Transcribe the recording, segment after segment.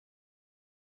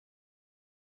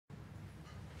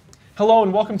Hello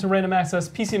and welcome to Random Access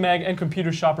PC Mag and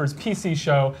Computer Shopper's PC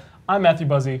Show. I'm Matthew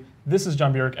Buzzy. This is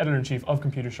John Burek, Editor-in-Chief of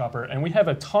Computer Shopper, and we have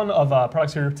a ton of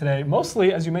products here today,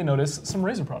 mostly, as you may notice, some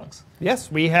Razer products.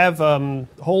 Yes, we have a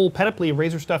whole panoply of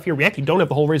Razer stuff here. We actually don't have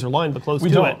the whole Razer line, but close to it.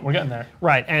 We don't. We're getting there.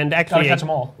 Right, and actually... Gotta catch them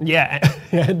all. Yeah,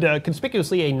 and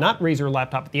conspicuously a not Razer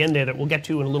laptop at the end there that we'll get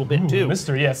to in a little bit, too.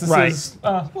 Mystery, yes. This is...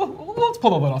 well, let's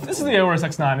pull the lid off. This is the Aorus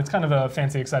X9. It's kind of a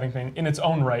fancy, exciting thing in its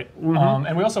own right.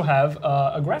 And we also have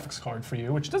a graphics card for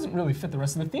you, which doesn't really fit the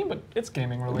rest of the theme, but it's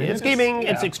gaming-related. It's gaming.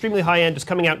 It's extremely high-end. It's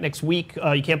coming out next week.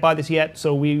 You can't buy this yet,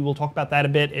 so we will talk about that a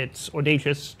bit. It's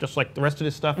audacious, just like the rest of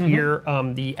this stuff here.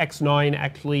 The X9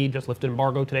 actually just lifted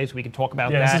embargo today, so we can talk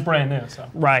about that. Yeah, this is brand new. So.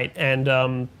 Right,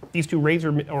 and these two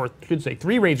Razer, or I should say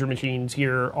 3 Razer machines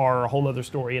here are a whole other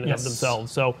story in and of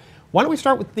themselves. So why don't we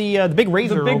start with the big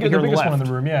Razer over here on the left. One in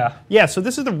the room, yeah. Yeah, so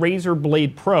this is the Razer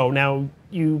Blade Pro. Now,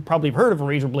 you probably have heard of a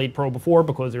Razer Blade Pro before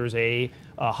because there's a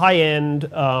high-end,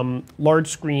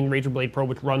 large-screen Razer Blade Pro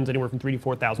which runs anywhere from $3,000 to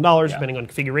 $4,000, depending on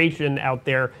configuration out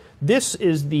there. This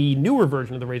is the newer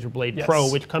version of the Razer Blade Pro,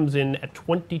 which comes in at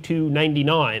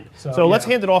 $22.99. So let's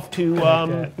hand it off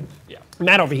to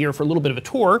Matt over here for a little bit of a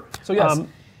tour. So yes,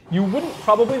 you wouldn't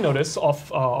probably notice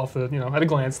off at a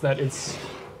glance that it's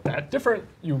that different.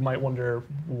 You might wonder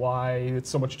why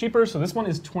it's so much cheaper. So this one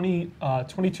is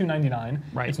 $22.99.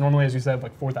 Right. It's normally, as you said,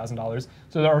 like $4,000.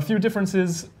 So there are a few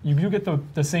differences. You do get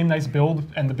the same nice build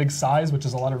and the big size, which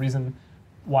is a lot of reason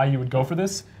why you would go for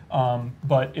this.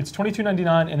 But it's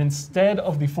 $22.99, and instead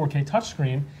of the 4K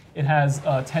touchscreen, it has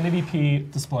a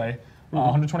 1080p display,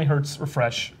 120 hertz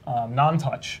refresh,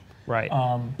 non-touch. Right.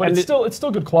 But it's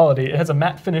still good quality. It has a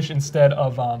matte finish instead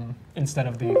of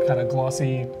the kind of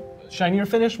glossy, shinier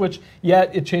finish, which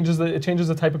it changes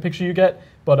the type of picture you get,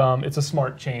 but it's a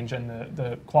smart change, and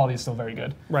the quality is still very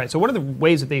good. Right. So one of the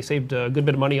ways that they saved a good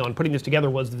bit of money on putting this together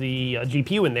was the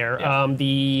GPU in there.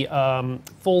 The the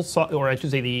full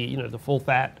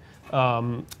fat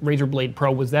Razer Blade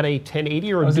Pro, was that a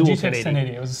 1080 or a dual 1080? GTX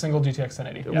 1080. It was a single GTX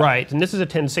 1080. Yeah. Right, and this is a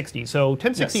 1060. So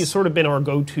 1060 has sort of been our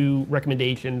go-to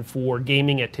recommendation for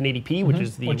gaming at 1080p, which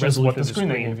is the resolution what the of the screen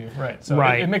screen. They gave you. Right. So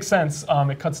it makes sense.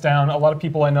 It cuts down. A lot of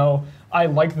people I know, I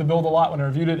liked the build a lot when I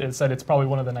reviewed it. It said it's probably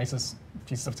one of the nicest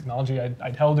pieces of technology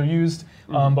I'd held or used.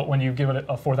 But when you give it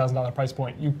a $4,000 price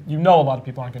point, you know a lot of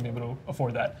people aren't going to be able to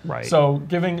afford that. Right. So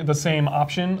giving the same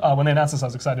option, when they announced this, I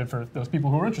was excited for those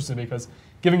people who were interested, because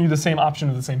giving you the same option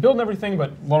of the same build and everything,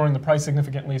 but lowering the price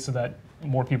significantly so that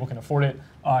more people can afford it,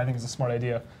 I think is a smart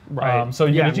idea. Right. So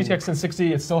you get a GTX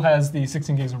 1060. It still has the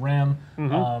 16 gigs of RAM.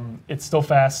 It's still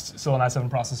fast, still an i7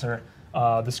 processor.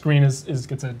 The screen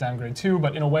gets a downgrade too,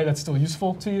 but in a way that's still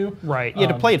useful to you. Right. Yeah.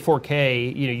 To play at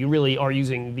 4K, you really are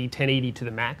using the 1080 to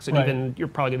the max, and even you're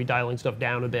probably gonna be dialing stuff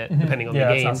down a bit depending on the game.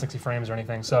 Yeah, it's not 60 frames or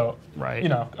anything. So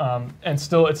and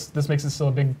still, this makes it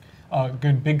still a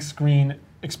good big screen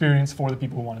experience for the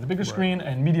people who wanted the bigger screen,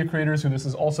 and media creators who this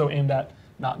is also aimed at.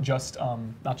 Not just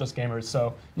gamers.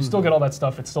 So you still get all that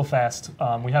stuff. It's still fast.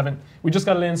 We just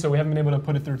got it in, so we haven't been able to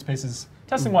put it through its paces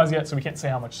testing-wise yet. So we can't say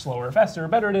how much slower, or faster, or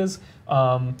better it is.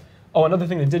 Another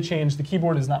thing that did change: the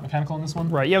keyboard is not mechanical in this one.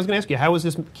 Right. Yeah, I was going to ask you, how is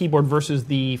this keyboard versus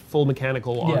the full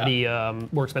mechanical on the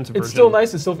more expensive version? It's still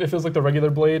nice. It feels like the regular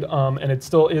Blade, and it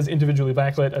still is individually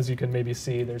backlit, as you can maybe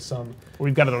see. There's some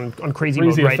we've got it on crazy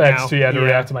mode right effects now. to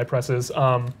react to my presses.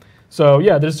 So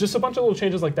yeah, there's just a bunch of little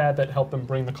changes like that help them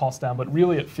bring the cost down, but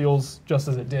really it feels just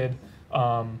as it did.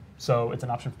 So it's an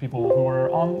option for people who are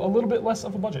on a little bit less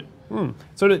of a budget.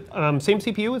 So the same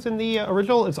CPU as in the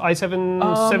original? It's i7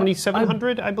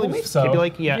 7700, I believe. So. Kaby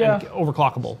like, and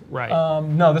overclockable, right?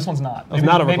 No, this one's not. It's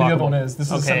not overclockable. Maybe the other one is.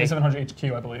 This is 7700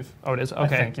 HQ, I believe. Oh, it is? Okay. I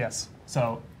think, yes.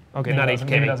 So. Okay, not HK.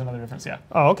 Maybe that's another difference, yeah.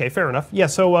 Oh, okay, fair enough. Yeah,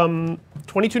 so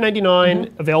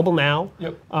 $22.99 available now.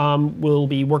 Yep. We'll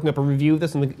be working up a review of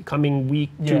this in the coming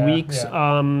week, 2 weeks.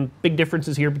 Yeah. Big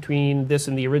differences here between this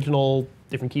and the original,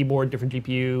 different keyboard, different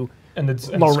GPU. And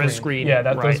the low-res screen. Yeah,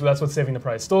 that's what's saving the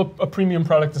price. Still a premium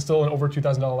product. It's still an over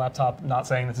 $2,000 laptop. Not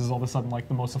saying this is all of a sudden like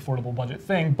the most affordable budget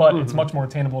thing, but it's much more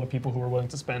attainable to people who are willing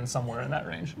to spend somewhere in that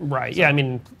range. Right. So, yeah. I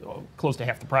mean, close to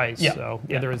half the price. Yeah. So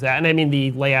there is that. And I mean,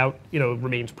 the layout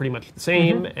remains pretty much the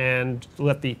same. And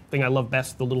the thing I love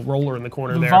best, the little roller in the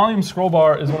corner there. The volume scroll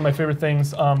bar is one of my favorite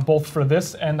things, both for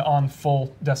this and on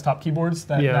full desktop keyboards.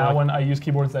 Now when I use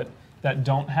keyboards that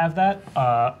don't have that.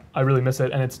 I really miss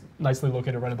it, and it's nicely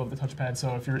located right above the touchpad.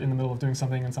 So if you're in the middle of doing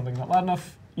something and something's not loud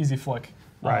enough, easy flick.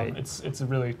 Right. It's a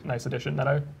really nice addition that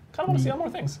I kind of want to see on more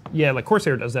things. Yeah, like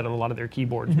Corsair does that on a lot of their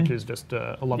keyboards, which is just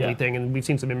a lovely thing. And we've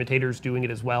seen some imitators doing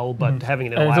it as well, but having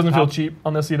it in a laptop. And it doesn't feel cheap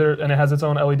on this either, and it has its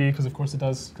own LED, because of course it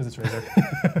does, because it's Razer.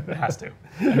 It has to.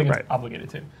 I think it's obligated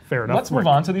to. Fair enough. Let's move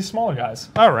on to these smaller guys.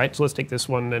 All right, so let's take this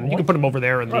one, and you can put them over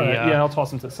there in the... yeah, I'll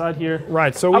toss them to the side here.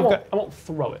 Right, so I won't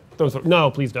throw it. No,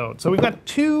 please don't. So we've got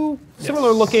two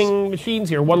similar-looking machines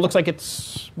here. One looks like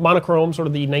it's monochrome, sort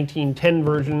of the 1910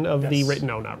 version of the...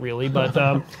 No, not really, but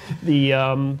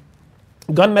the...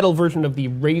 gunmetal version of the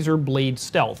Razer Blade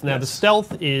Stealth. Now, the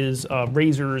Stealth is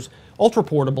Razer's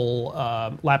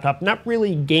ultra-portable laptop, not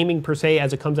really gaming per se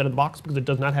as it comes out of the box, because it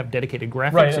does not have dedicated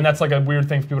graphics. Right, and that's like a weird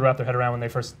thing for people to wrap their head around when they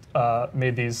first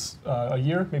made these a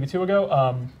year, maybe 2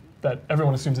 ago, that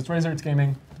everyone assumes it's Razer, it's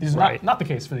gaming. These are not the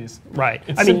case for these. Right.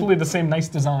 It's simply the same nice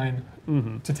design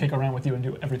to take around with you and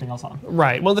do everything else on.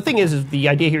 Right. Well, the thing is the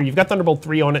idea here, you've got Thunderbolt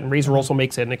 3 on it, and Razer also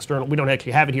makes an external, we don't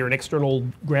actually have it here, an external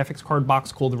graphics card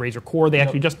box called the Razer Core. They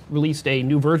actually just released a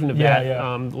new version of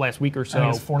that last week or so.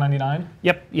 I think it's $499.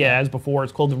 Yep, as before.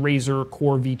 It's called the Razer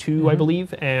Core V2, I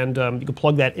believe, and you can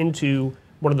plug that into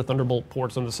one of the Thunderbolt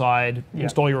ports on the side,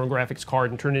 install your own graphics card,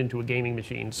 and turn it into a gaming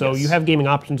machine. So you have gaming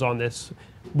options on this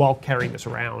while carrying this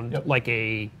around like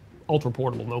a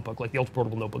ultra-portable notebook, like the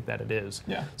ultra-portable notebook that it is.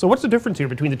 Yeah. So what's the difference here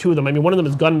between the two of them? I mean, one of them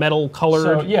is gunmetal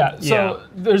colored. So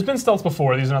there's been stealths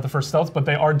before. These are not the first stealths, but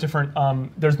they are different.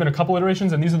 There's been a couple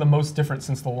iterations, and these are the most different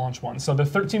since the launch one. So the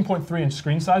 13.3-inch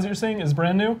screen size that you're seeing is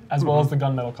brand new, as well as the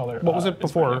gunmetal color. What was it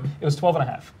before? It was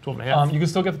 12.5. 12.5. You can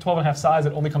still get the 12.5 size.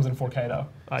 It only comes in 4K though.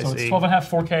 So it's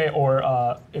 12.5 4K,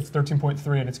 or it's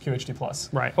 13.3 and it's QHD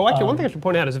plus. Right. Oh, actually, one thing I should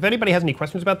point out is if anybody has any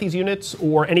questions about these units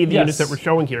or any of the units that we're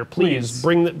showing here, please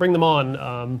bring them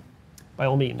on. By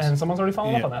all means. And someone's already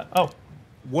followed up on that. Oh.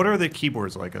 What are the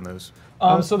keyboards like on those?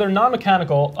 So they're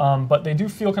non-mechanical, but they do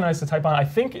feel kind of nice to type on. I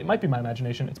think it might be my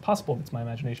imagination. It's possible it's my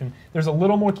imagination. There's a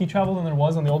little more key travel than there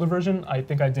was on the older version. I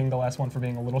think I dinged the last one for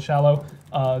being a little shallow.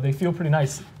 They feel pretty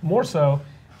nice. More so,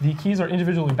 the keys are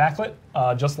individually backlit,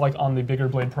 just like on the bigger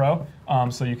Blade Pro.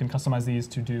 So you can customize these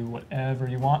to do whatever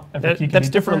you want. That's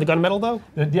different on the gunmetal,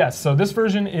 though? Yes, so this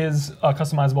version is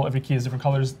customizable. Every key is different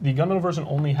colors. The gunmetal version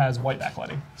only has white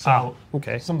backlighting. So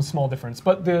some small difference.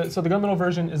 But the gunmetal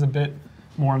version is a bit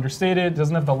more understated. It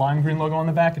doesn't have the lime green logo on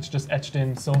the back. It's just etched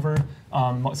in silver.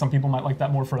 Some people might like that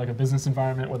more for like a business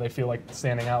environment where they feel like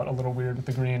standing out a little weird with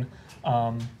the green.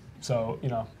 So, you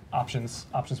know, options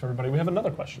for everybody. We have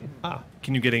another question.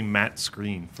 Can you get a matte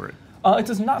screen for it? It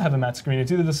does not have a matte screen.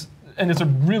 It's either this, and it's a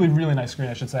really, really nice screen,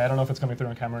 I should say. I don't know if it's coming through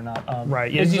on camera or not.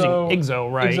 Right, yeah, it's using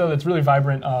IGZO, right? IGZO, it's really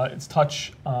vibrant. It's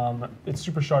touch. It's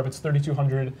super sharp. It's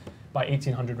 3200 by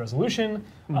 1800 resolution.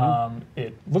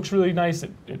 It looks really nice.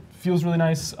 It feels really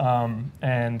nice.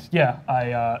 And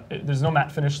yeah, there's no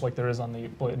matte finish like there is on the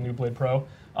new Blade Pro.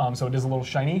 So it is a little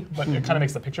shiny, but it kind of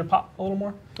makes the picture pop a little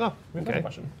more. Oh, we have another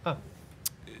question.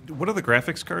 What are the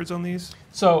graphics cards on these?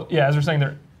 So yeah, as we're saying,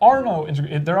 there are no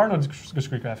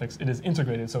discrete graphics. It is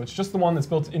integrated, so it's just the one that's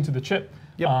built into the chip.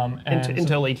 Yep. And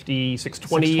Intel HD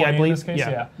 620, I believe. In this case,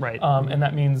 yeah. Right. And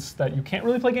that means that you can't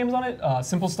really play games on it.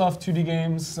 Simple stuff, 2D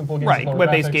games, simple games. Right.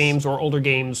 Web-based games or older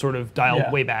games, sort of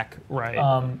dialed way back. Right.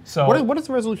 So what is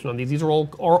the resolution on these? These are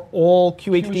all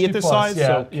QHD at this size. Yeah,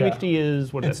 so QHD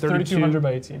is what is it? 3200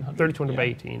 by 1800. 3200 by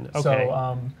 18. Okay.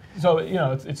 So you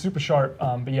know it's super sharp.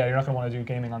 But yeah, you're not going to want to do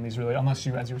gaming on these really, unless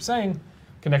you, as you were saying,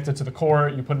 connect it to the core.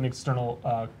 You put an external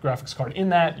graphics card in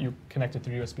that. You connect it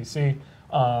through USB-C.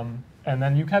 And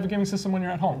then you have a gaming system when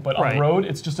you're at home. But on the road,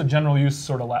 it's just a general use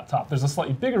sort of laptop. There's a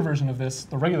slightly bigger version of this,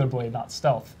 the regular Blade, not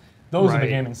Stealth. Those are the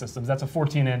gaming systems. That's a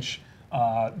 14-inch.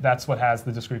 That's what has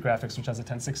the discrete graphics, which has a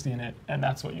 1060 in it, and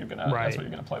that's what you're gonna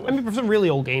play with. I mean, for some really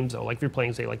old games though, like if you're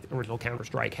playing, say, like the original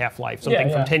Counter-Strike, Half-Life, something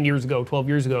from 10 years ago, 12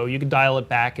 years ago, you can dial it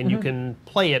back and you can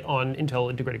play it on Intel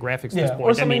integrated graphics at this point.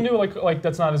 Or something new like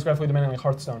that's not as graphically demanding, like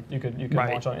Hearthstone. You could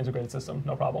launch on an integrated system,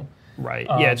 no problem. Right.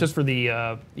 Yeah, it's just for the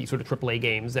sort of AAA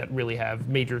games that really have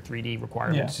major 3D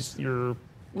requirements. You're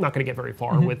not going to get very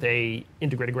far with a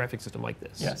integrated graphics system like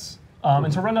this. Yes.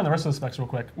 And to run down the rest of the specs real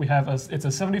quick, we have it's a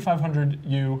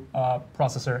 7500U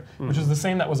processor, which is the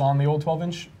same that was on the old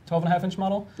 12.5-inch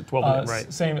model. The 12-inch,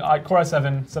 right. Same Core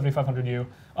i7,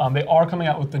 7500U. They are coming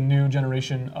out with the new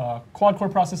generation quad-core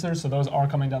processors, so those are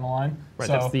coming down the line. Right,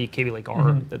 so, that's the Kaby Lake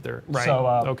R that they're, right,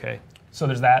 so, So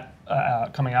there's that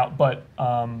coming out, but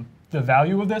the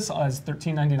value of this is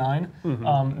 $1399,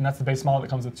 and that's the base model that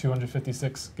comes with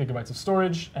 256 gigabytes of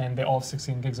storage, and they all have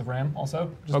 16 gigs of RAM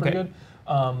also, which is pretty good.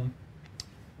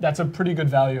 That's a pretty good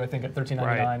value, I think, at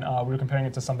 $1399. We were comparing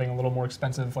it to something a little more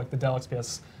expensive, like the Dell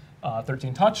XPS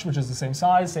 13 Touch, which is the same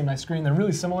size, same nice screen. They're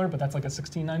really similar, but that's like a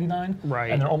 $16.99.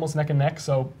 Right. And they're almost neck and neck.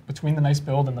 So between the nice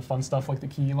build and the fun stuff like the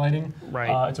key lighting,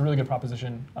 right. It's a really good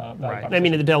proposition. Right. Proposition. I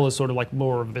mean, the Dell is sort of like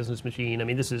more of a business machine. I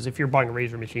mean, this is, if you're buying a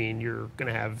Razer machine, you're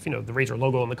going to have, the Razer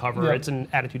logo on the cover. Yep. It's an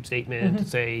attitude statement.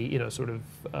 It's a, sort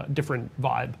of different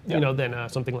vibe, Yep. Than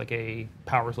something like a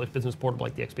power/business portable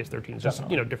like the XPS 13. It's just,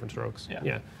 different strokes.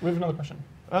 Yeah. We have another question.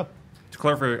 Oh. To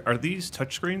clarify, are these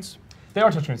touchscreens? They are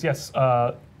touchscreens, yes.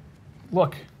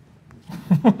 Look.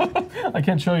 I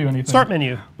can't show you anything. Start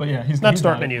menu. But yeah, he's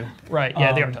start menu. Right,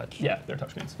 yeah, they are touch. Yeah, they're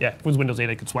touchscreens. Yeah, if it was Windows 8,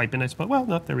 I could swipe in, I suppose. Well,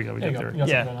 no, there we go. There you go.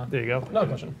 Yeah, there you go. Another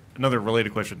question. Another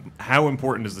related question. How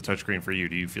important is the touchscreen for you?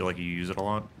 Do you feel like you use it a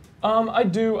lot? I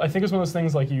do. I think it's one of those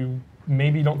things like you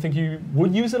maybe don't think you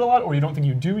would use it a lot, or you don't think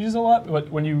you do use it a lot. But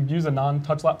when you use a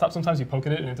non-touch laptop, sometimes you poke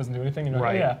at it and it doesn't do anything. And you're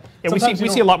right. Like, oh, yeah. We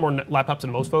see a lot more laptops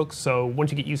than most folks. So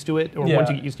once you get used to it, or once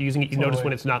you get used to using it, you notice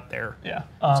when it's not there. Yeah.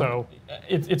 So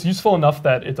it's useful enough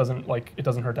that it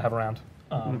doesn't hurt to have around.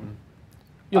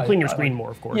 You'll clean your screen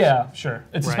more, of course. Yeah, sure.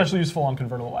 It's especially useful on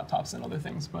convertible laptops and other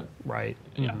things. But right.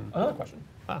 Yeah. Another question.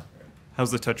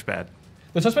 How's the touchpad?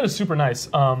 The touchpad is super nice.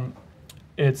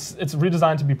 It's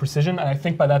redesigned to be precision, and I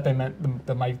think by that they meant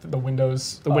the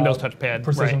Windows Windows touchpad,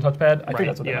 precision touchpad. I think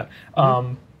that's what they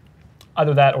meant.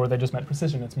 Either that, or they just meant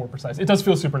precision. It's more precise. It does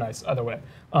feel super nice either way.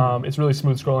 It's really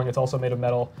smooth scrolling. It's also made of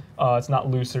metal. It's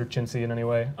not loose or chintzy in any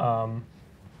way.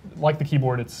 Like the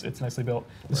keyboard, it's nicely built.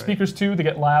 The speakers too, they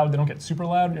get loud. They don't get super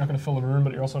loud. You're not going to fill the room,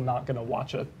 but you're also not going to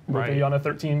watch a movie on a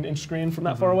 13-inch screen from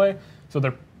that far away. So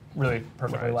they're really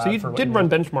perfectly loud. So you did run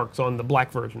benchmarks on the black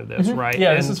version of this, right?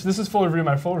 Yeah, this is full review.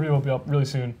 My full review will be up really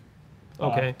soon.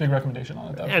 Okay. Big recommendation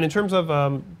on it, though. And in terms of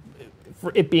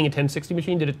for it being a 1060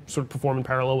 machine, did it sort of perform in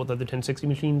parallel with other 1060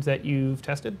 machines that you've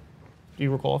tested? Do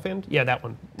you recall offhand? Yeah, that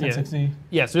one. 1060?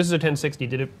 Yeah, so this is a 1060.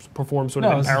 Did it perform sort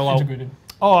of in it's parallel? integrated.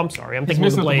 Oh, I'm sorry. I'm thinking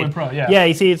of the Blade. Pro, yeah. Yeah,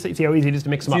 you see how easy it is to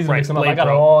mix them up, right? I got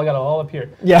it all up here.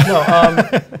 Yeah. No,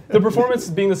 the performance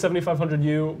being the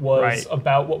 7500U was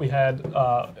about what we had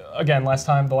again last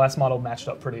time. The last model matched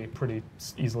up pretty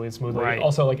easily and smoothly. Right.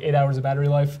 Also, like 8 hours of battery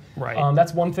life. Right.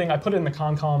 That's one thing I put it in the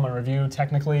ConCom, my review.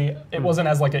 Technically, it wasn't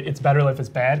as like its battery life is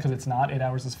bad because it's not. 8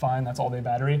 hours is fine. That's all day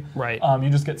battery. Right. You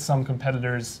just get some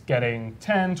competitors getting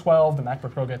 10, 12. The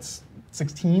MacBook Pro gets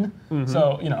 16.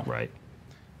 So Right.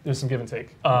 There's some give and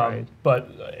take, Right. but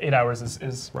 8 hours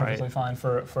is perfectly fine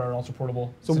for an ultra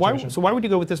portable. So why would you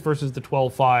go with this versus the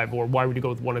 12.5, or why would you go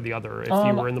with one or the other if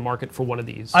you were in the market for one of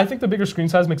these? I think the bigger screen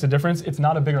size makes a difference. It's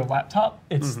not a bigger laptop.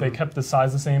 It's they kept the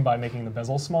size the same by making the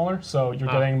bezel smaller, so you're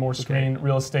getting more screen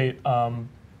real estate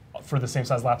for the same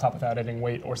size laptop without adding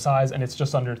weight or size, and it's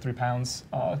just under 3 pounds.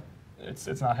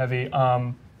 It's not heavy.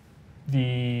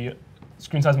 The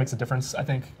screen size makes a difference, I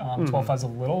think. 12.5 is a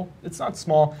little, it's not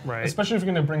small, especially if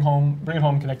you're going to bring it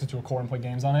home, connect it to a core and play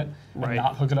games on it, and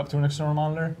not hook it up to an external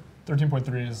monitor.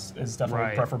 13.3 is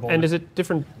definitely preferable. And is it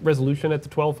different resolution at the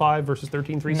 12.5 versus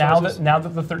 13.3 sizes? Now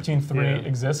that the 13.3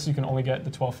 exists, you can only get the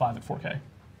 12.5 at 4K.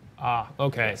 Ah,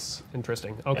 okay. Yes.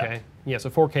 Interesting. Okay. Yeah, so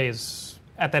 4K is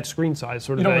at that screen size,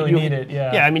 sort of. You don't really need it,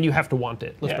 yeah. Yeah, I mean, you have to want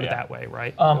it. Let's put it that way,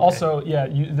 right? Also,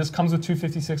 this comes with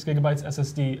 256 gigabytes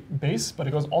SSD base, but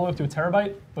it goes all the way up to a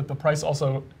terabyte. But the price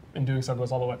also, in doing so,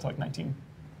 goes all the way up to like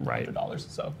 $1,900.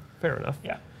 So fair enough.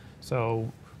 Yeah.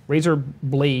 So Razer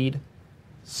Blade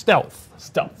Stealth.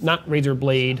 Not Razer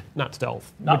Blade, not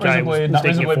Stealth. Not Razer Blade, not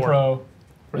Razer Blade Pro.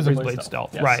 Razer Blade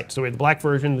Stealth. Yes. Right. So we have the black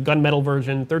version, the gunmetal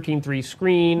version, 13.3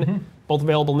 screen, both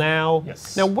available now.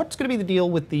 Yes. Now, what's going to be the deal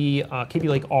with the Kaby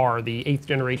Lake R, the 8th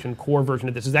generation core version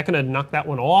of this? Is that going to knock that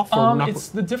one off? Or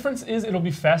the difference is it'll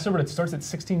be faster, but it starts at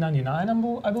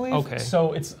 $1699, I believe. Okay.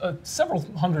 So it's several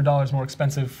 $100s more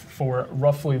expensive for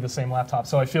roughly the same laptop.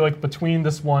 So I feel like between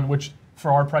this one, which for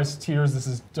our price tiers, this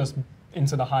is just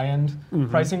into the high-end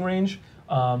pricing range.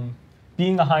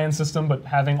 Being a high-end system, but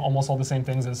having almost all the same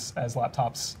things as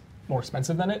laptops more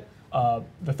expensive than it,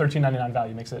 the $13.99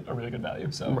 value makes it a really good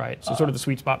value. So so sort of the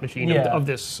sweet spot machine of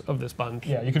this bunch.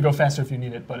 Yeah, you could go faster if you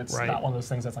need it, but it's not one of those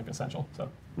things that's like essential. So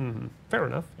fair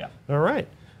enough. Yeah. All right.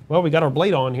 Well, we got our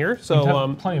Blade on here, so we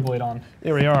have plenty of Blade on.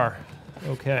 There we are.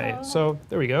 Okay, so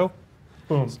there we go.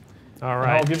 Boom. All right.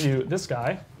 And I'll give you this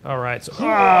guy. All right. So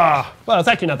well, it's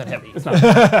actually not that heavy. It's not.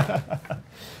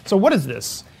 So what is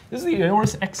this? This is the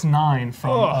Aorus X9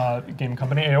 from game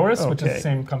company Aorus, which is the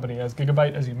same company as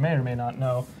Gigabyte, as you may or may not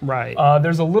know. Right.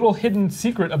 There's a little hidden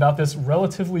secret about this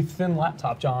relatively thin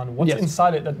laptop, John. What's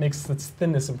inside it that makes its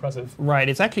thinness impressive? Right.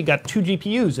 It's actually got 2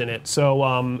 GPUs in it.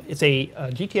 So it's a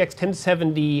GTX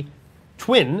 1070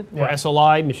 Twin or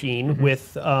SLI machine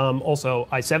with also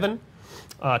i7.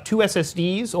 2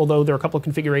 SSDs, although there are a couple of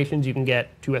configurations. You can get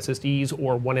 2 SSDs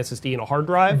or 1 SSD and a hard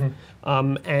drive.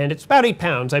 And it's about 8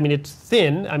 pounds. I mean, it's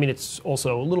thin. I mean, it's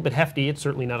also a little bit hefty. It's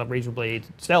certainly not a Razer Blade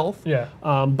Stealth. Yeah.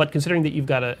 But considering that you've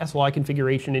got a SLI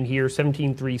configuration in here,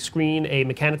 17:3 screen, a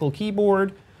mechanical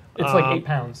keyboard. It's like 8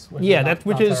 pounds.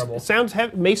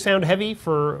 May sound heavy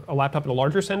for a laptop in a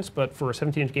larger sense, but for a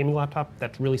 17-inch gaming laptop,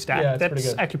 that's really stacked. Yeah, that's pretty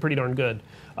good. Actually pretty darn good.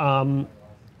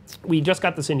 We just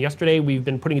got this in yesterday. We've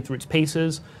been putting it through its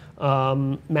paces.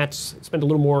 Matt's spent a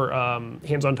little more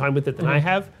hands-on time with it than I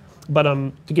have. But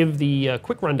to give the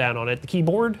quick rundown on it, the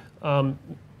keyboard,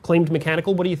 claimed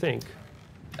mechanical. What do you think?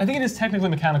 I think it is technically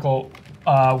mechanical.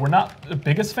 We're not the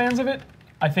biggest fans of it.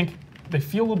 I think they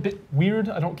feel a bit weird.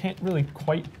 Can't really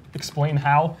quite explain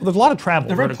how. Well, there's a lot of travel.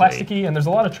 They're very plasticky, and there's a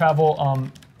lot of travel.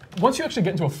 Once you actually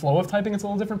get into a flow of typing, it's a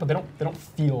little different, but they don't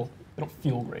feel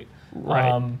great.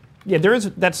 Right. Yeah,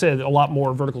 that said, a lot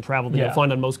more vertical travel than you'll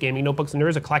find on most gaming notebooks, and there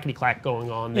is a clackety-clack going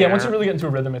on there. Yeah, once you really get into a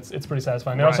rhythm, it's pretty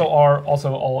satisfying. They also are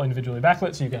all individually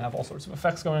backlit, so you can have all sorts of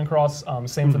effects going across.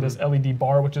 Same for this LED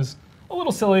bar, which is a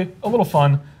little silly, a little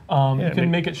fun. You can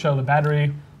make it show the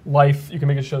battery life. You can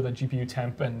make it show the GPU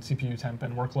temp and CPU temp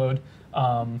and workload.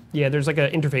 Yeah, there's like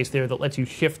an interface there that lets you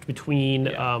shift between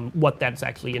what that's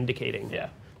actually indicating. Yeah,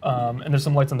 and there's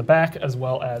some lights on the back as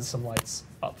well as some lights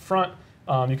up front.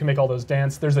 You can make all those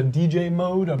dance. There's a DJ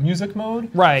mode, a music mode.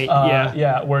 Right,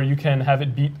 Yeah, where you can have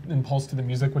it beat and pulse to the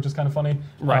music, which is kind of funny.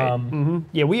 Right.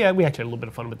 Yeah, we actually had a little bit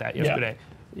of fun with that yesterday.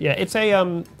 Yeah, it's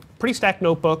a pretty stacked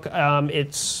notebook.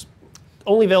 It's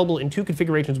only available in 2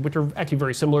 configurations, which are actually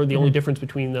very similar. The only difference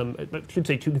between them, I should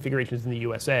say 2 configurations in the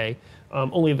USA,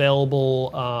 only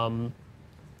available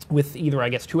with either, I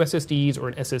guess, 2 SSDs or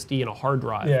an SSD and a hard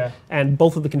drive. Yeah. And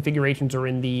both of the configurations are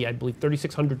in the, I believe,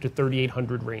 3600 to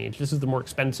 3800 range. This is the more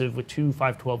expensive with 2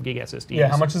 512 gig SSDs. Yeah,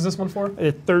 how much is this one for?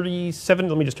 37,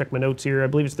 let me just check my notes here. I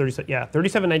believe it's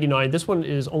 $37.99. This one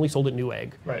is only sold at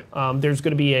Newegg. Right. There's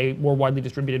going to be a more widely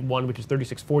distributed one, which is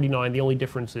 $36.49. The only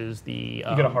difference is the...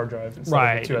 you get a hard drive instead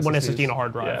right, of 2 SSDs. One SSD and a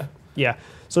hard drive. Yeah.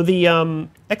 So the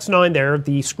X9 there,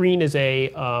 the screen is a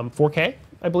 4K.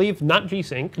 I believe, not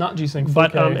G-Sync. Not G-Sync, 4K.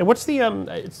 But, and what's the,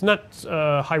 it's not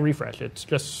high refresh, it's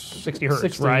just 60 hertz,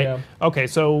 60, right? Yeah. Okay,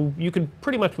 so you could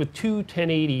pretty much with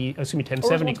 1070. Or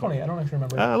 120, I don't actually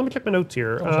remember. Let me check my notes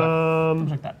here.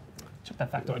 Check that. Check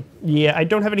that factoid. Yeah, I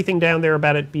don't have anything down there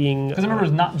about it being... Because I remember it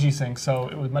was not G-Sync, so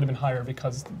it might have been higher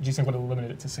because G-Sync would have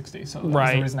limited it to 60, so that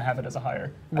was the reason to have it as a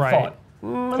higher. I thought.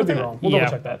 Could be wrong. We'll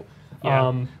double check that.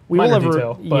 Yeah. We will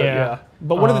detail, but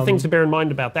But one of the things to bear in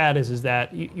mind about that is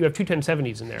that you have 2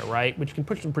 1070s in there, right? Which can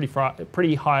push some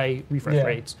pretty high refresh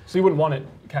rates. So you wouldn't want it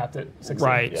capped at 60.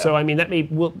 Right. So I mean, that may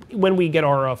when we get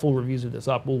our full reviews of this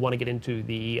up, we'll want to get into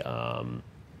the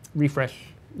refresh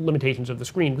limitations of the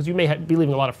screen because you may be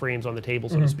leaving a lot of frames on the table,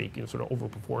 so to speak, sort of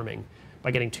overperforming by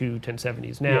getting 2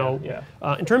 1070s. Now,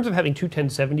 in terms of having 2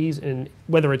 1070s, and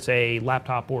whether it's a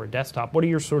laptop or a desktop, what are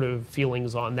your sort of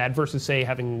feelings on that versus, say,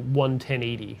 having one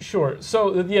 1080? Sure.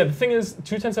 So, the thing is,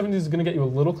 2 1070s is going to get you a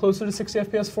little closer to 60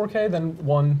 FPS 4K than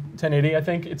one 1080, I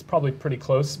think. It's probably pretty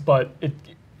close, but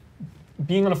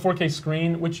being on a 4K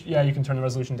screen, which, you can turn the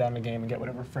resolution down in the game and get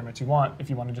whatever frame rate you want. If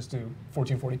you want to just do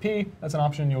 1440p, that's an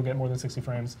option. You'll get more than 60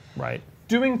 frames. Right.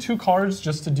 Doing 2 cards,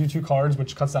 just to do 2 cards,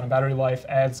 which cuts down on battery life,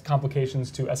 adds complications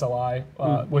to SLI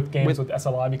with games with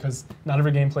SLI because not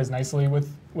every game plays nicely with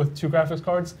 2 graphics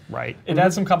cards. Right. It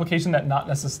adds some complication that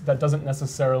that doesn't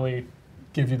necessarily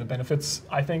give you the benefits,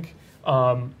 I think.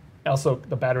 Also,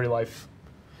 the battery life.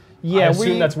 Yeah, I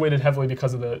assume that's weighted heavily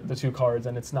because of the 2 cards,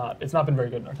 and it's not been very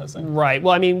good in our testing. Right.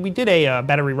 Well, I mean, we did a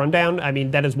battery rundown. I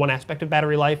mean, that is one aspect of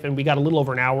battery life, and we got a little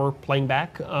over an hour playing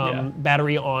back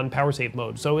battery on power save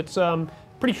mode. So it's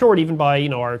pretty short even by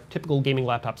our typical gaming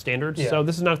laptop standards. Yeah. So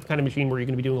this is not the kind of machine where you're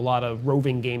going to be doing a lot of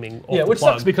roving gaming. Yeah, which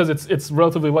sucks because it's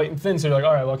relatively light and thin. So you're like,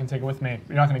 all right, well, I can take it with me.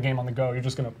 You're not going to game on the go. You're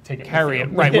just going to take it. Carry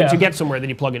it. Right. Once you get somewhere, then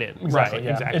you plug it in. Exactly. Right.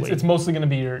 Yeah. Exactly. It's mostly going to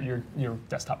be your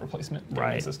desktop replacement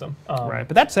system. Right.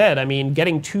 But that said, I mean,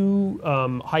 getting 2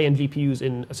 high-end GPUs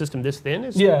in a system this thin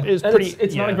is pretty.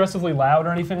 It's not aggressively loud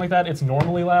or anything like that. It's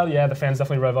normally loud. Yeah, the fans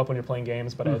definitely rev up when you're playing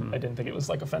games, but I didn't think it was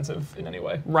like offensive in any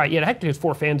way. Right. Yeah. It actually has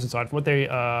 4 fans inside. From what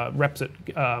they reps at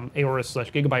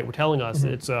Aorus/Gigabyte were telling us,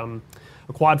 it's a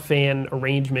quad fan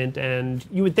arrangement, and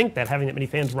you would think that having that many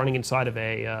fans running inside of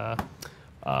a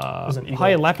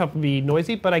high-end laptop would be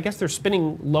noisy, but I guess they're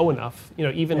spinning low enough,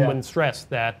 even when stressed,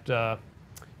 that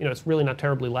it's really not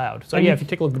terribly loud. So yeah, if you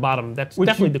take a look at the bottom, that's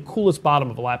definitely the coolest bottom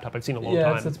of a laptop I've seen in a long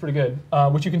time. Yeah, that's pretty good.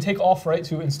 Which you can take off, right,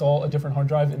 to install a different hard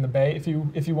drive in the bay if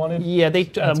you wanted. Yeah,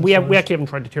 we actually haven't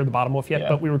tried to tear the bottom off yet,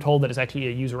 but we were told that it's actually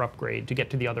a user upgrade to get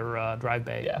to the other drive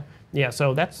bay. Yeah. Yeah,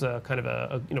 so that's kind of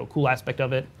a cool aspect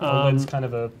of it. It's kind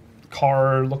of a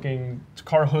car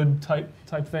hood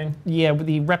type thing. Yeah,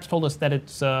 the reps told us that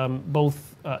it's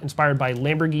both inspired by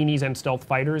Lamborghinis and stealth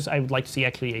fighters. I would like to see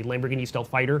actually a Lamborghini stealth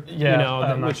fighter. Yeah,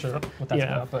 I'm not sure what that's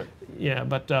about, but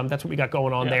that's what we got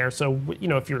going on there. So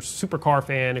if you're a supercar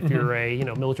fan, if you're a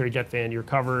military jet fan, you're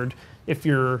covered. If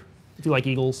you like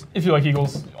Eagles. If you like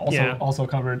Eagles, also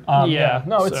covered.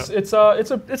 It's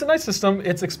a nice system.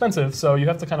 It's expensive, so you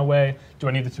have to kind of weigh: do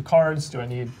I need the 2 cards? Do I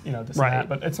need this and that?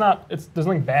 But there's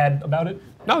nothing bad about it.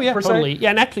 Oh yeah, totally.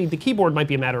 Yeah, and actually the keyboard might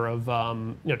be a matter of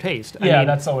taste. I mean,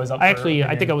 that's always up. I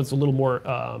think I was a little more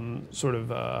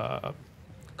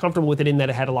comfortable with it in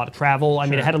that it had a lot of travel. I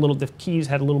mean, the keys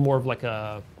had a little more of like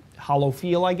a hollow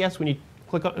feel, I guess, when you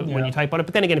click on, when you type on it.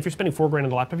 But then again, if you're spending $4,000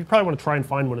 on a laptop, you probably want to try and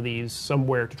find one of these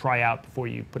somewhere to try out before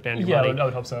you put down your money. I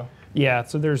would hope so. Yeah,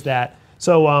 so there's that.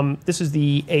 So this is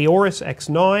the Aorus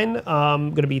X9,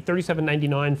 going to be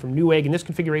 $37.99 from Newegg in this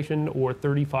configuration, or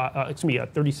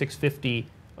 $36.50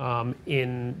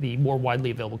 in the more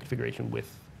widely available configuration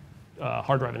with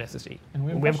hard drive and SSD. And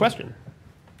we have a question.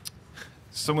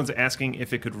 Someone's asking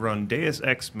if it could run Deus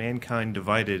Ex Mankind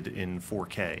Divided in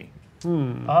 4K.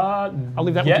 I'll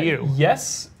leave that one to you.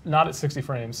 Yes, not at 60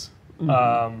 frames. You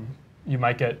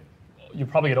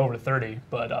probably get over 30,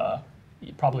 but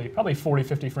probably 40,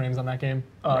 50 frames on that game.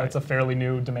 It's a fairly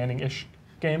new, demanding-ish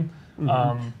game.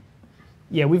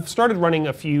 Yeah, we've started running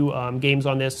a few games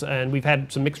on this, and we've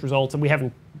had some mixed results, and we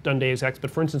haven't done Deus Ex,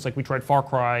 but for instance, like we tried Far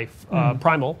Cry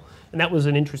Primal, and that was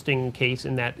an interesting case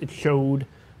in that it showed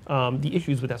the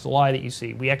issues with SLI that you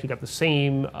see. We actually got the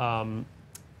same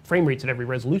frame rates at every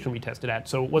resolution we tested at,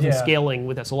 so it wasn't scaling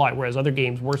with SLI, whereas other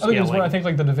games were scaling. I think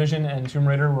like The Division and Tomb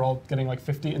Raider were all getting like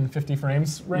 50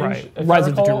 frames range. Right, Rise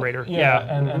of the Tomb Raider.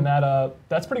 And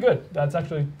that's pretty good. That's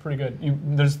actually pretty good.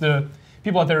 There's the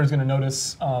people out there who's going to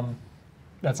notice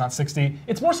that's not 60.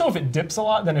 It's more so if it dips a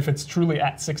lot than if it's truly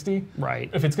at 60. Right.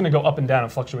 If it's going to go up and down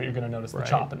and fluctuate, you're going to notice the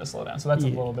chop and the slowdown. So that's a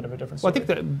little bit of a difference. Well, I think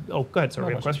that. Oh, go ahead. Sorry,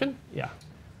 we have a question. Yeah.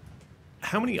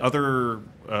 How many other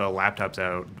laptops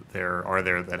out there are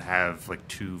there that have like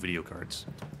 2 video cards?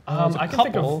 I can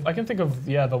think of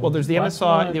well, there's the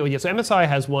MSI. So MSI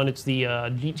has one. It's the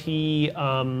GT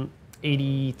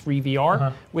 83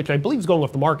 VR, which I believe is going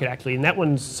off the market actually, and that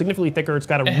one's significantly thicker. It's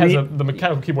got the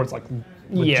mechanical keyboard's like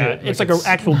legit. It's like an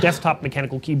actual desktop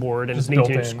mechanical keyboard, and it's an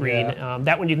 18-inch screen.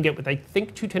 That one you can get with I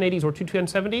think 2 1080s or 2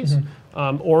 1070s.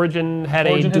 Origin had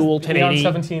a dual 1080.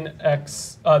 Eon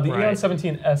 17X, the Eon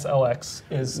 17 SLX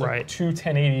is a 2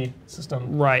 1080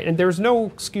 system. Right, and there's no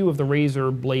SKU of the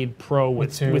Razer Blade Pro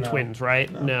with twins,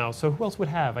 right? No. So who else would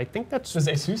have? I think that's. Does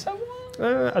Asus have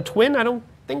one? A twin? I don't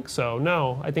think so.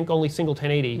 No, I think only single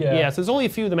 1080. Yeah. So there's only a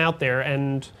few of them out there,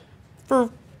 and for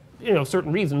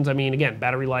certain reasons. I mean, again,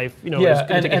 battery life, is going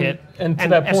to take a hit, and to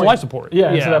that point, SLI support.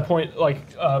 Yeah, to that point,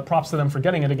 like props to them for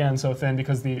getting it again so thin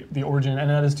because the Origin, and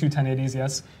that is 2 1080s,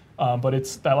 yes. But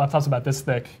that laptop's about this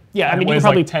thick. Yeah, I mean, you can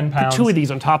probably 10 pounds. Put 2 of these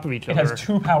on top of each other. It has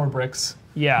 2 power bricks.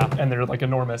 Yeah, and they're like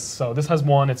enormous. So this has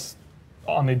one. It's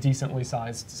on the decently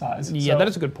sized size. Yeah, that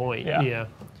is a good point. Yeah.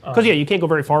 Because you can't go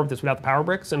very far with this without the power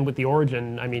bricks, and with the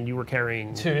Origin, I mean, you were carrying.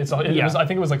 I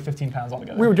think it was like 15 pounds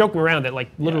altogether. We were joking around that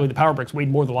like literally the power bricks weighed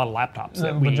more than a lot of laptops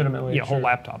that legitimately, whole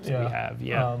laptops that we have.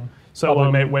 Yeah. So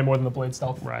probably way more than the Blade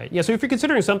Stealth. Right. Yeah. So if you're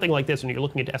considering something like this and you're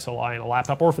looking at SLI in a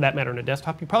laptop, or for that matter in a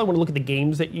desktop, you probably want to look at the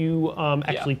games that you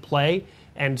actually play.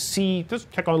 And just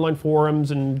check online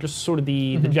forums and just sort of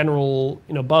the general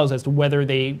buzz as to whether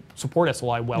they support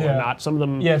SLI well or not. Some of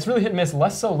them, it's really hit and miss.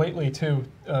 Less so lately too.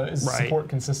 Is support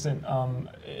consistent?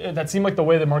 That seemed like the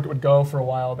way the market would go for a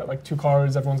while. That like 2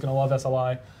 cards, everyone's going to love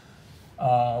SLI.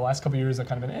 Last couple of years, I've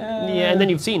kind of been. Yeah, and then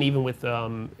you've seen even with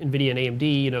NVIDIA and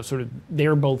AMD, sort of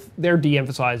they're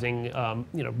de-emphasizing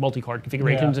multi-card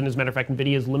configurations, and as a matter of fact,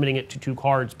 NVIDIA is limiting it to 2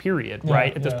 cards. Period.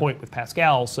 Right at this point with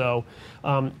Pascal, so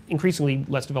increasingly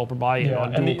less developer buy-in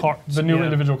on dual cards. The new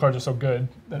individual cards are so good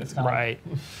that it's kind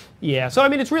of Yeah, so I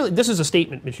mean, this is a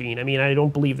statement machine. I mean, I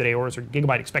don't believe that Aorus or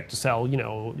Gigabyte expect to sell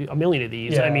 1 million of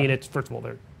these. I mean, it's first of all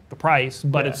they're the price,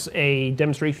 but it's a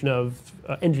demonstration of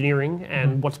engineering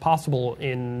and what's possible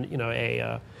in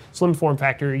a slim form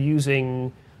factor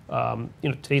using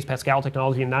today's Pascal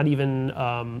technology and not even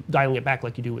dialing it back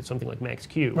like you do with something like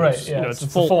Max-Q. Right. It's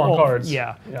full-on cards.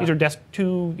 Yeah. These are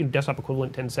two desktop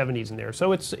equivalent 1070s in there.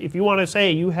 So it's if you want to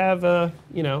say you have a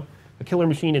killer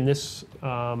machine in this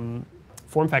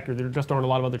form factor. There just aren't a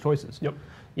lot of other choices. Yep.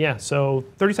 Yeah, so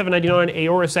 $37.99,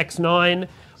 Aorus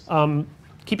X9.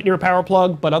 Keep it near a power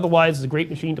plug, but otherwise it's a great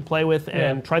machine to play with,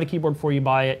 and try the keyboard before you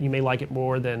buy it. You may like it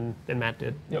more than Matt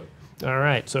did. Yep. All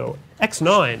right, so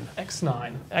X9.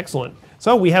 X9. Excellent.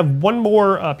 So we have one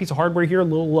more piece of hardware here, a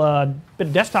little bit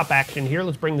of desktop action here.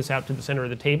 Let's bring this out to the center of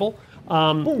the table.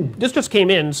 This just came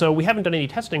in, so we haven't done any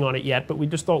testing on it yet, but we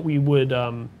just thought we would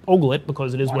ogle it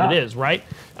because it is what it is, right?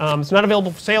 It's not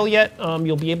available for sale yet.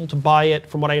 You'll be able to buy it,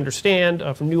 from what I understand,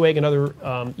 from Newegg and other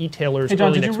e-tailers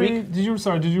early next week.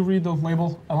 Did you read the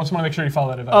label? I just want to make sure you follow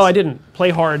that advice. Oh, I didn't. Play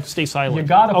hard, stay silent. You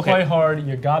gotta play hard,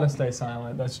 you gotta stay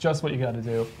silent. That's just what you gotta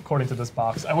do, according to this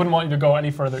box. I wouldn't want you to go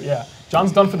any further. Yeah,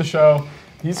 John's done for the show.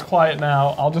 He's quiet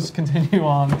now. I'll just continue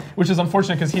on, which is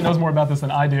unfortunate because he knows more about this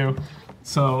than I do.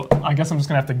 So I guess I'm just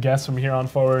gonna have to guess from here on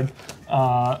forward.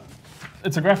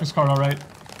 It's a graphics card, all right.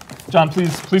 John,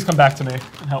 please come back to me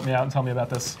and help me out and tell me about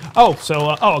this. Oh,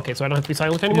 so okay, so I don't have to be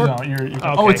silent anymore. No, okay.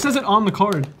 Oh, it says it on the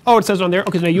card. Oh, it says it on there.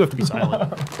 Okay, so now you have to be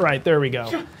silent. Right, there we go.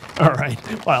 All right.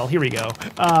 Well, here we go.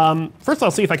 First,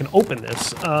 I'll see if I can open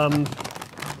this.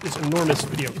 This enormous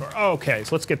video card. Okay,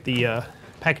 so let's get the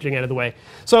packaging out of the way.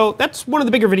 So that's one of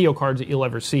the bigger video cards that you'll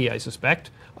ever see, I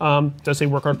suspect. Does say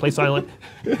work hard, play silent.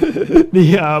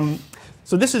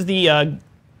 So this is the,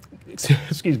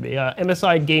 excuse me,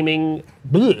 MSI Gaming,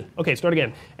 okay, start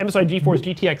again. MSI GeForce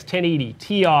GTX 1080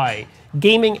 Ti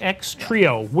Gaming X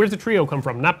Trio. Where's the Trio come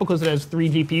from? Not because it has 3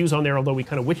 GPUs on there, although we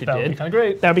kind of wish it did. That would be kind of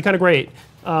great. That would be kind of great.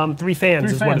 3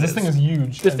 fans is what it is. This thing is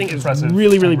huge. This thing is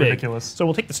really big. Ridiculous. So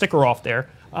we'll take the sticker off there.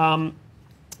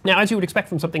 Now, as you would expect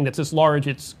from something that's this large,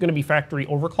 it's going to be factory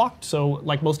overclocked. So,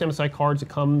 like most MSI cards, it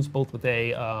comes both with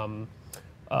a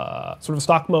sort of a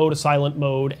stock mode, a silent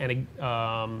mode, and a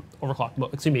overclock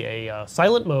mode. Excuse me, a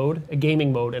silent mode, a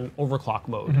gaming mode, and an overclock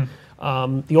mode.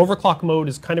 The overclock mode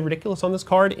is kind of ridiculous on this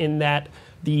card in that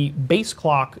the base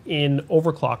clock in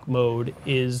overclock mode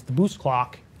is the boost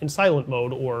clock in silent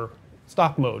mode or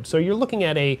stock mode. So you're looking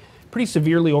at a pretty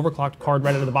severely overclocked card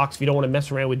right out of the box. If you don't want to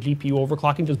mess around with GPU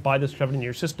overclocking, just buy this, shove it into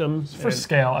your system. For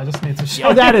scale, I just need to show.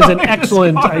 Oh, that is an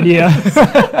excellent idea.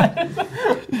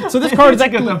 So this card is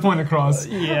get that point across.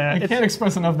 Yeah, I can't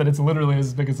express enough that it's literally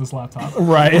as big as this laptop.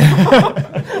 Right.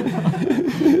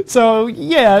 So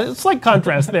yeah, it's like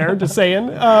contrast there. Just saying.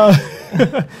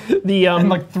 And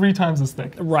like 3 times as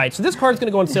thick. Right. So this card is going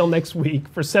to go on sale next week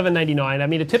for $7.99. I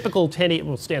mean, a typical 1080.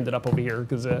 We'll stand it up over here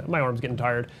because my arm's getting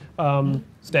tired.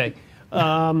 Stay. It's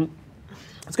going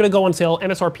to go on sale.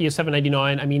 MSRP is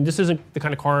 $7.99. I mean, this isn't the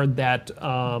kind of card that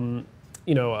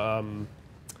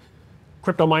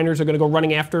crypto miners are going to go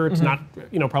running after. It's not,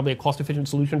 probably a cost-efficient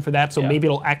solution for that. So maybe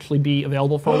it'll actually be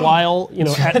available for a while.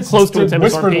 At close to its MSRP.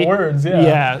 Whispered words, yeah.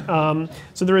 Yeah.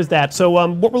 So there is that. So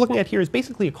what we're looking at here is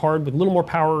basically a card with a little more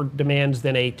power demands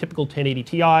than a typical 1080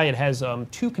 Ti. It has 2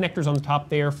 connectors on the top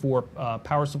there for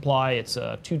power supply. It's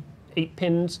 2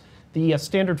 8-pins. The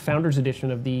standard Founders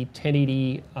Edition of the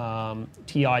 1080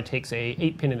 Ti takes a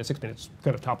 8-pin and a 6-pin. It's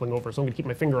kind of toppling over, so I'm going to keep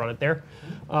my finger on it there.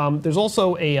 There's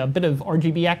also a bit of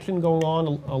RGB action going on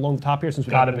along the top here since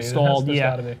we got it installed.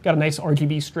 Got a nice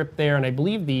RGB strip there, and I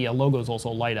believe the logos also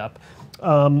light up.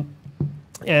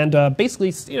 Basically,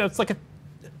 it's like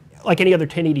any other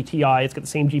 1080 Ti. It's got the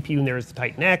same GPU in there as the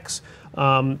Titan X.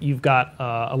 You've got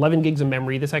 11 gigs of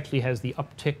memory. This actually has the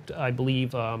upticked, I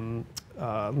believe.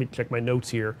 Let me check my notes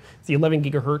here. It's the 11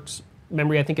 gigahertz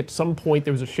memory. I think at some point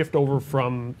there was a shift over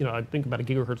from, I think about a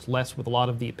gigahertz less with a lot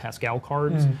of the Pascal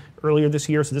cards earlier this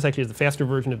year. So this actually is the faster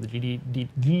version of the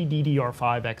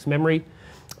GDDR5X memory.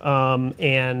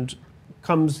 And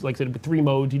comes, like I said, with 3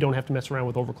 modes. You don't have to mess around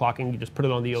with overclocking. You just put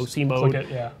it on the OC mode.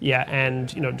 Click it, yeah, and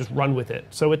just run with it.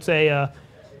 So it's a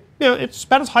it's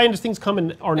about as high end as things come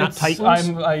and are not Titans.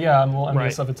 I'm a little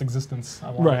envious of its existence.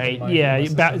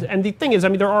 And the thing is, I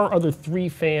mean, there are other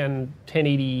 3-fan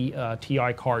 1080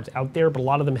 Ti cards out there, but a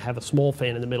lot of them have a small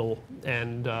fan in the middle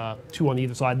and 2 on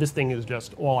either side. This thing is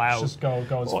just all out. Just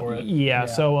goes for it. Yeah,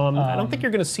 so I don't think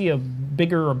you're going to see a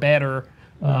bigger or better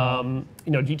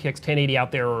GTX 1080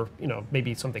 out there, or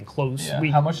maybe something close. Yeah.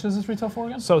 How much does this retail for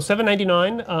again? So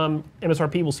 $7.99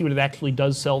 MSRP. We'll see what it actually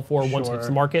does sell for once it hits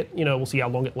the market. We'll see how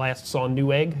long it lasts on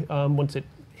Newegg once it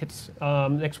hits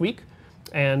next week.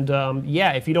 And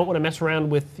if you don't want to mess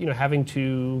around with having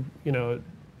to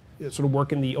sort of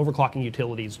work in the overclocking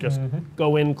utilities, just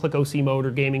go in, click OC mode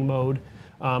or gaming mode.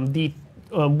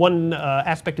 One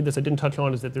aspect of this I didn't touch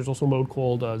on is that there's also a mode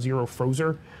called Zero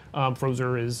Frozer.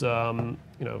 Frozer is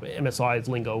MSI's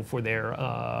lingo for their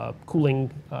cooling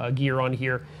gear on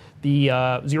here. The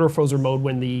Zero Frozer mode,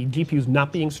 when the GPU is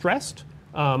not being stressed,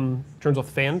 turns off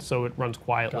the fan, so it runs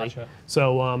quietly. Gotcha.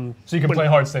 So so you can play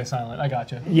hard, stay silent. I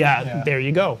gotcha. Yeah, there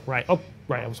you go. Right. Oh,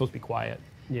 right. I was supposed to be quiet.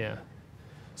 Yeah.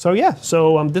 So yeah.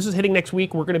 So this is hitting next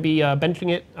week. We're going to be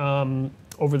benching it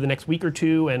over the next week or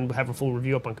two, and have a full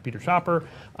review up on Computer Shopper.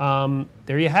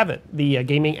 There you have it. The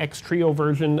Gaming X Trio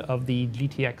version of the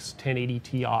GTX 1080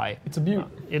 Ti. It's a beaut.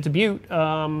 It's a beaut.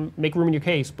 Make room in your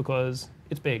case because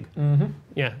it's big.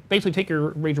 Yeah. Basically, take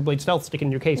your Razer Blade Stealth, stick it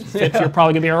in your case. If it fits, you're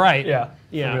probably gonna be all right. Yeah.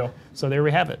 Yeah. For real. So there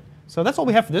we have it. So that's all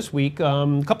we have for this week.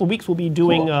 A couple of weeks we'll be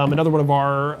doing another one of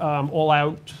our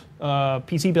all-out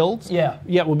PC builds. Yeah.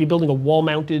 Yeah, we'll be building a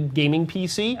wall-mounted gaming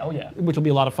PC. Oh yeah. Which will be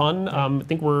a lot of fun. I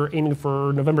think we're aiming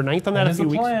for November 9th on that. That is a few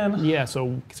the weeks. plan. Yeah,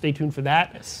 so stay tuned for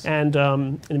that. Yes. And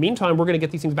in the meantime, we're going to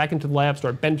get these things back into the lab,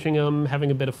 start benching them,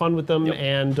 having a bit of fun with them,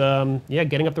 and yeah,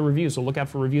 getting up the reviews. So look out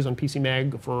for reviews on PC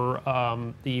Mag for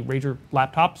the Razer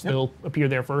laptops. They'll appear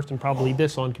there first, and probably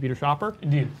this on Computer Shopper.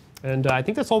 Indeed. And I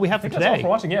think that's all we have for today. That's all for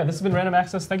watching. Yeah, this has been Random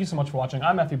Access. Thank you so much for watching.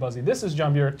 I'm Matthew Buzzy. This is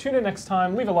John Buer. Tune in next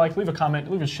time. Leave a like, leave a comment,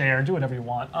 leave a share, do whatever you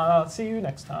want. See you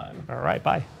next time. All right,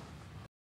 bye.